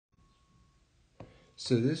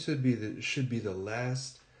So this should be the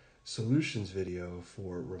last solutions video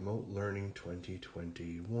for Remote Learning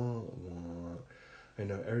 2020. Wah, wah. I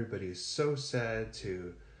know everybody is so sad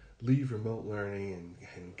to leave remote learning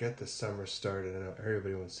and get the summer started. I know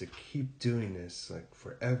everybody wants to keep doing this like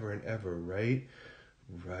forever and ever, right?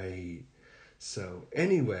 Right. So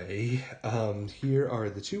anyway, here are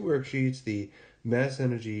the two worksheets, the mass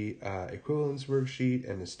energy equivalence worksheet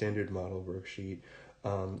and the standard model worksheet.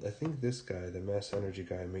 I think this guy, the mass energy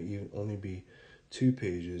guy, may even only be 2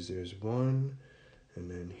 pages. There's one, and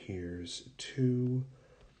then here's 2.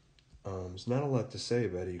 There's not a lot to say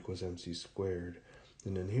about E equals mc squared.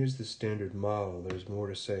 And then here's the standard model. There's more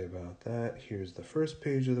to say about that. Here's the first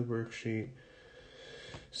page of the worksheet,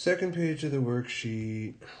 second page of the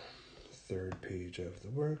worksheet, third page of the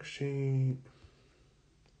worksheet,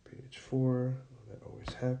 page 4. That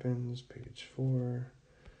always happens. Page 4.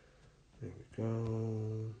 There we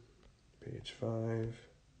go. Page 5.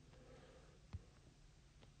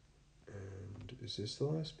 And is this the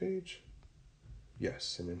last page?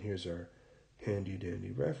 Yes, and then here's our handy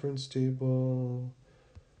dandy reference table.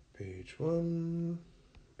 Page 1,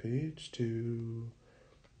 page 2,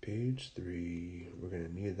 page 3. We're going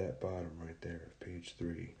to need that bottom right there, page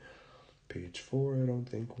 3. Page 4 I don't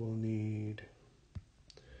think we'll need.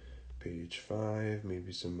 Page 5,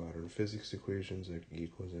 maybe some modern physics equations like E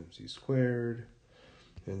equals mc squared.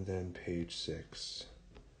 And then page 6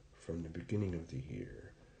 from the beginning of the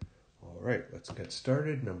year. All right, let's get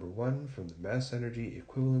started. Number 1 from the mass energy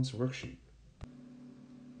equivalence worksheet.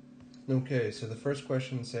 Okay, so the first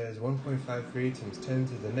question says 1.53 times 10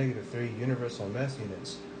 to the negative 3 universal mass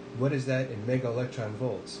units. What is that in mega electron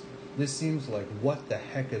volts? This seems like what the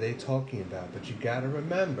heck are they talking about? But you gotta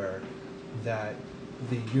remember that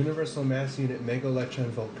the universal mass unit mega electron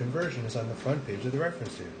volt conversion is on the front page of the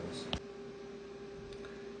reference tables.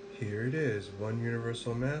 Here it is. 1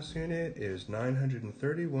 universal mass unit is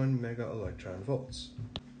 931 mega electron volts.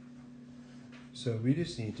 So we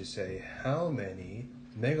just need to say how many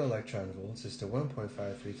mega electron volts is to 1.53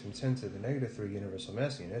 times 10 to the negative 3 universal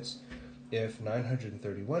mass units if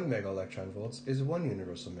 931 mega electron volts is 1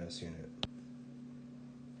 universal mass unit.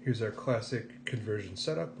 Here's our classic conversion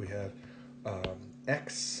setup. We have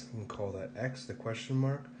x, we can call that x, the question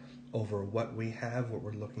mark, over what we have, what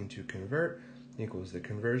we're looking to convert, equals the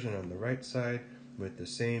conversion on the right side with the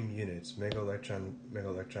same units, mega electron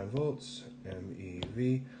volts,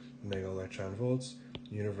 MeV, mega electron volts,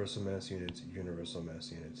 universal mass units, universal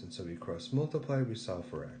mass units. And so we cross multiply, we solve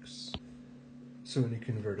for x. So when you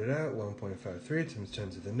convert it out, 1.53 times 10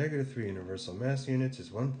 to the negative 3 universal mass units is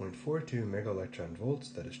 1.42 mega electron volts.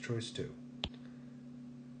 That is choice 2.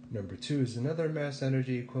 Number 2 is another mass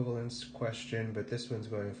energy equivalence question, but this one's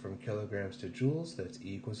going from kilograms to joules. That's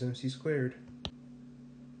E equals mc squared.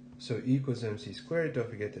 So E equals mc squared, don't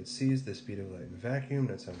forget that c is the speed of light in vacuum.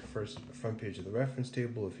 That's on the front page of the reference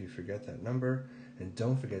table if you forget that number. And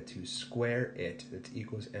don't forget to square it. That's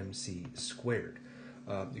equals mc squared.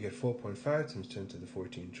 You get 4.5 times 10 to the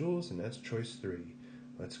 14 joules, and that's choice 3.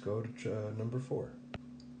 Let's go to number 4.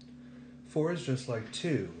 4 is just like 2.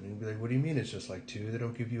 And you'd be like, what do you mean it's just like 2? They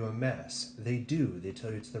don't give you a mass. They do. They tell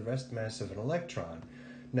you it's the rest mass of an electron.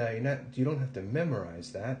 Now, you don't have to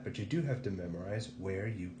memorize that, but you do have to memorize where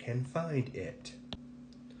you can find it.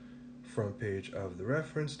 Front page of the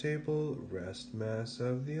reference table, rest mass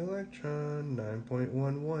of the electron,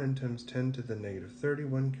 9.11 times 10 to the negative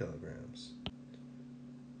 31 kilograms.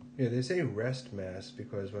 Yeah, they say rest mass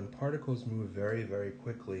because when particles move very, very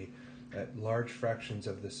quickly at large fractions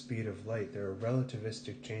of the speed of light, there are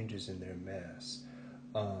relativistic changes in their mass.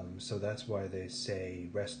 So that's why they say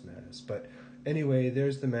rest mass. But anyway,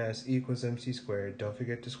 there's the mass, E equals mc squared. Don't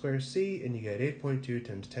forget to square c, and you get 8.2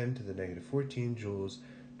 times 10 to the negative 14 joules,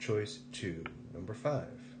 choice 2, number 5.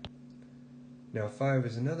 Now 5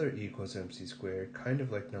 is another E equals mc squared, kind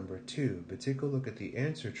of like number 2, but take a look at the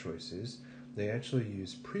answer choices. They actually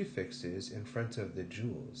use prefixes in front of the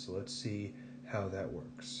joules, so let's see how that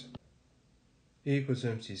works. E equals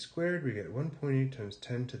mc squared, we get 1.8 times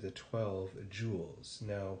 10 to the 12 joules.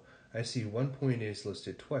 Now, I see 1.8 is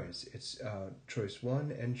listed twice. It's choice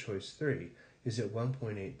 1 and choice 3. Is it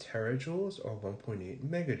 1.8 terajoules or 1.8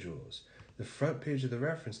 megajoules? The front page of the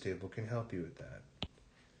reference table can help you with that.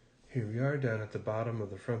 Here we are down at the bottom of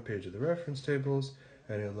the front page of the reference tables,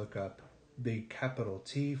 and I look up big capital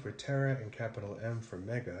T for tera and capital M for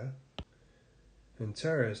mega. And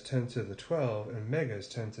tera is 10 to the 12 and mega is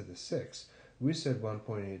 10 to the 6. We said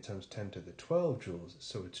 1.8 times 10 to the 12 joules,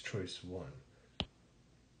 so it's choice 1.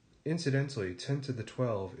 Incidentally, 10 to the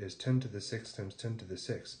 12 is 10 to the 6 times 10 to the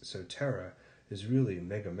 6, so tera is really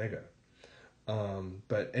mega.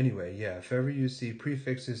 But anyway, yeah, if ever you see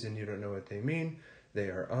prefixes and you don't know what they mean, they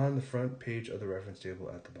are on the front page of the reference table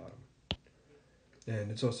at the bottom.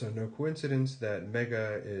 And it's also no coincidence that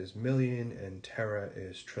mega is million and tera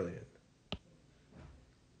is trillion.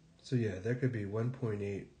 So yeah, that could be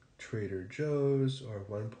 1.8 Trader Joe's or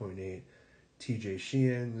 1.8 TJ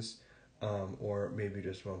Sheehan's, or maybe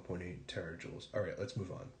just 1.8 terajoules. All right, let's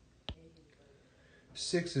move on.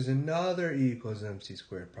 6 is another E equals mc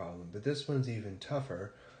squared problem, but this one's even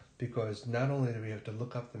tougher because not only do we have to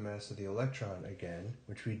look up the mass of the electron again,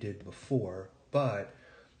 which we did before, but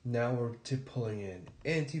now we're pulling in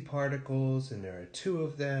antiparticles, and there are 2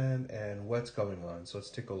 of them, and what's going on? So let's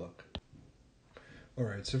take a look.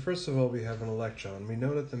 Alright, so first of all, we have an electron. We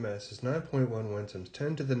know that the mass is 9.11 times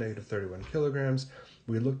 10 to the negative 31 kilograms.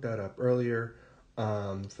 We looked that up earlier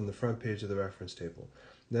from the front page of the reference table.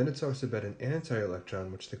 Then it talks about an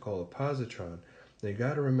anti-electron, which they call a positron. Now you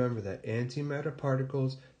got to remember that antimatter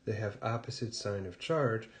particles, they have opposite sign of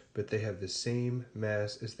charge, but they have the same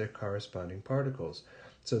mass as their corresponding particles.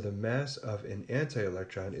 So the mass of an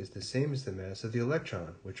anti-electron is the same as the mass of the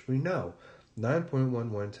electron, which we know.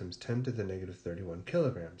 9.11 times 10 to the negative 31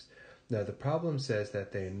 kilograms. Now the problem says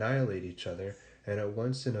that they annihilate each other, and it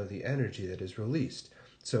wants to know the energy that is released.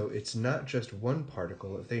 So it's not just one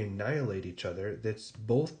particle. If they annihilate each other, that's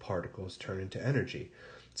both particles turn into energy.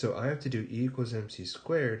 So I have to do E equals mc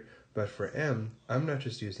squared, but for m, I'm not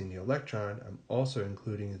just using the electron, I'm also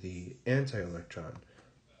including the anti-electron.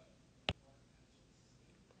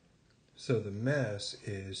 So the mass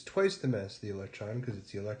is twice the mass of the electron because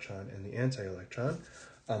it's the electron and the anti-electron.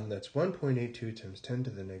 That's 1.82 times 10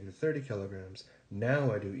 to the negative 30 kilograms.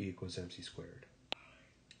 Now I do E equals mc squared.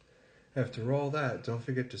 After all that, don't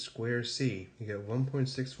forget to square C. You get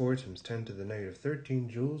 1.64 times 10 to the negative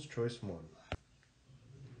 13 joules, choice 1.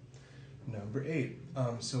 Number 8.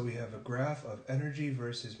 So we have a graph of energy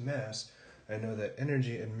versus mass. I know that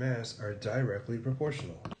energy and mass are directly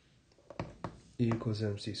proportional. E equals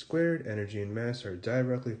mc squared, energy and mass are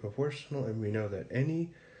directly proportional, and we know that any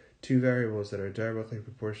 2 variables that are directly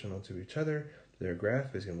proportional to each other, their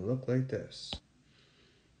graph is going to look like this.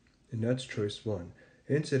 And that's choice 1.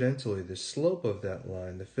 Incidentally, the slope of that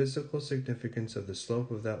line, the physical significance of the slope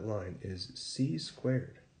of that line is c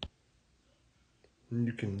squared. And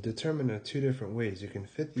you can determine it 2 different ways. You can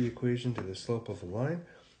fit the equation to the slope of a line,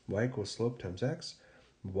 y equals slope times x.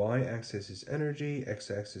 Y-axis is energy,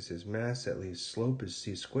 x-axis is mass, that leaves slope is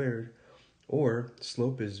c squared, or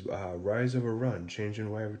slope is rise over run, change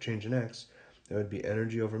in y over change in x. That would be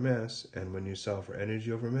energy over mass, and when you solve for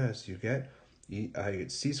energy over mass, you get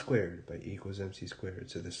c squared by E equals mc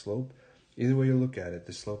squared. So the slope, either way you look at it,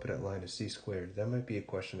 the slope of that line is c squared. That might be a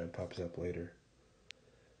question that pops up later.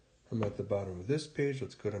 I'm at the bottom of this page.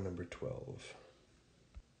 Let's go to number 12.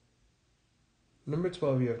 Number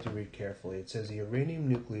 12 you have to read carefully. It says the uranium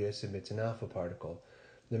nucleus emits an alpha particle.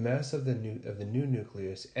 The mass of the new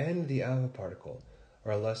nucleus and the alpha particle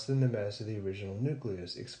are less than the mass of the original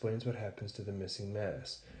nucleus. Explains what happens to the missing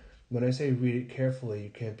mass. When I say read it carefully, you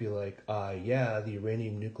can't be like, yeah, the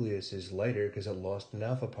uranium nucleus is lighter because it lost an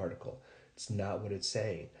alpha particle. It's not what it's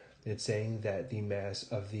saying. It's saying that the mass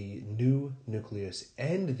of the new nucleus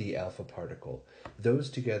and the alpha particle, those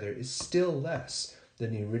together, is still less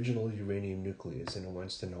than the original uranium nucleus, and it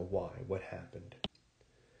wants to know why, what happened.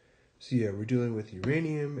 So yeah, we're dealing with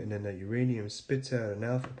uranium, and then that uranium spits out an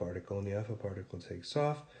alpha particle, and the alpha particle takes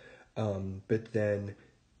off. But then,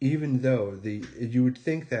 even though you would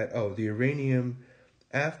think that, the uranium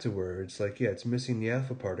afterwards, it's missing the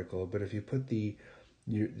alpha particle, but if you put the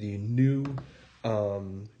new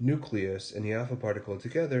nucleus and the alpha particle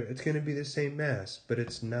together, it's going to be the same mass, but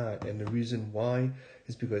it's not. And the reason why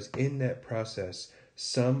is because in that process,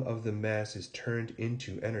 some of the mass is turned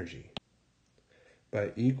into energy. By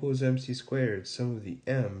E equals mc squared, some of the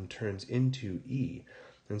m turns into E.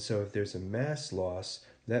 And so if there's a mass loss,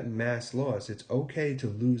 that mass loss, it's okay to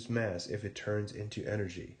lose mass if it turns into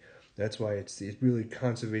energy. That's why it's really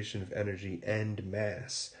conservation of energy and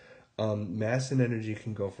mass. Mass and energy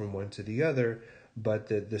can go from one to the other, but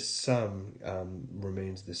the sum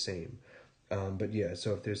remains the same. But yeah,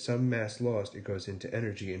 so if there's some mass lost, it goes into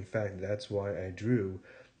energy. In fact, that's why I drew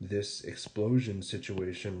this explosion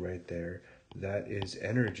situation right there. That is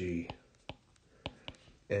energy.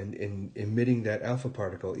 And in emitting that alpha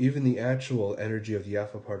particle, even the actual energy of the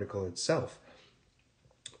alpha particle itself,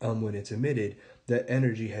 when it's emitted, that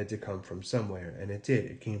energy had to come from somewhere, and it did.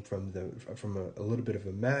 It came from a little bit of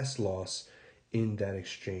a mass loss in that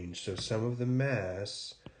exchange. So some of the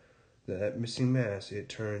mass, that missing mass, it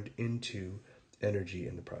turned into energy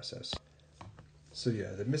in the process. So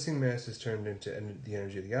yeah, the missing mass is turned into the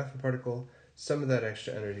energy of the alpha particle, some of that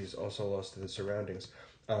extra energy is also lost to the surroundings.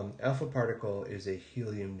 Alpha particle is a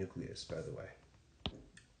helium nucleus, by the way.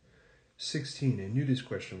 16, I knew this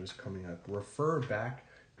question was coming up. Refer back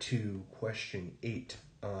to question 8.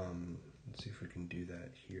 Let's see if we can do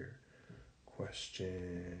that here.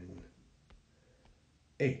 Question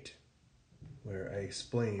 8, where I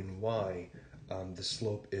explain why the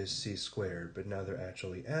slope is c squared, but now they're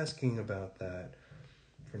actually asking about that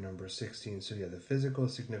for number 16. So yeah, the physical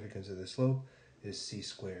significance of the slope is c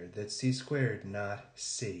squared. That's c squared, not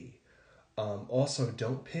c. Also,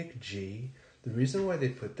 don't pick g. The reason why they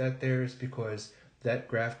put that there is because that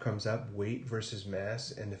graph comes up, weight versus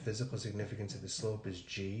mass, and the physical significance of the slope is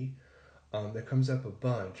g. That comes up a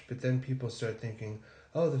bunch, but then people start thinking,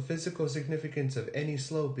 oh, the physical significance of any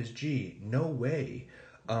slope is g. No way.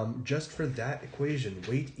 Just for that equation,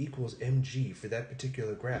 weight equals mg for that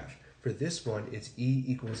particular graph. For this one, it's E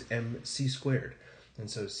equals mc squared. And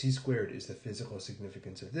so c squared is the physical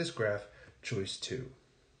significance of this graph, choice 2.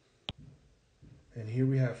 And here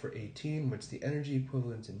we have for 18, what's the energy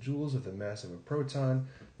equivalence in joules of the mass of a proton?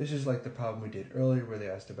 This is like the problem we did earlier where they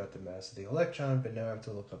asked about the mass of the electron, but now I have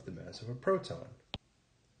to look up the mass of a proton.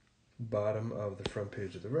 Bottom of the front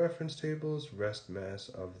page of the reference tables, rest mass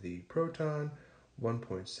of the proton,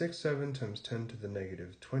 1.67 times 10 to the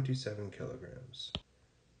negative 27 kilograms.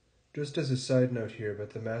 Just as a side note here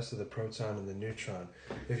about the mass of the proton and the neutron,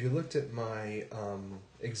 if you looked at my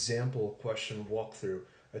example question walkthrough,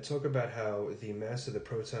 I talk about how the mass of the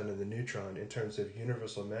proton and the neutron in terms of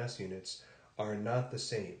universal mass units are not the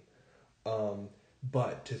same.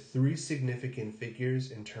 But to 3 significant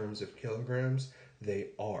figures in terms of kilograms,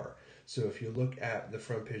 they are. So if you look at the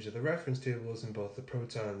front page of the reference tables, and both the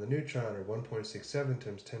proton and the neutron are 1.67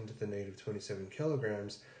 times 10 to the negative 27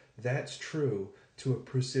 kilograms, that's true to a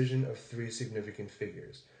precision of 3 significant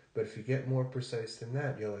figures. But if you get more precise than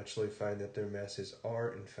that, you'll actually find that their masses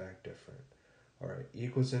are in fact different. All right, E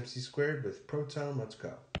equals mc squared with proton, let's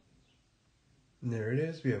go. And there it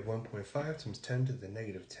is, we have 1.5 times 10 to the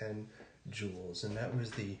negative 10 joules. And that was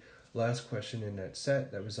the last question in that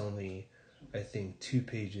set. That was only, I think, 2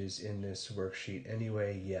 pages in this worksheet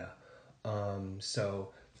anyway, yeah.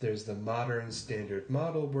 So there's the modern standard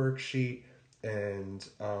model worksheet, and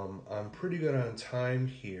I'm pretty good on time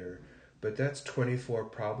here, but that's 24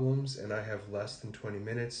 problems, and I have less than 20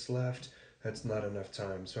 minutes left. That's not enough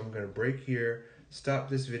time. So I'm going to break here, stop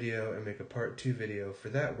this video, and make a part 2 video for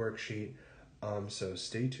that worksheet. So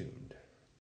stay tuned.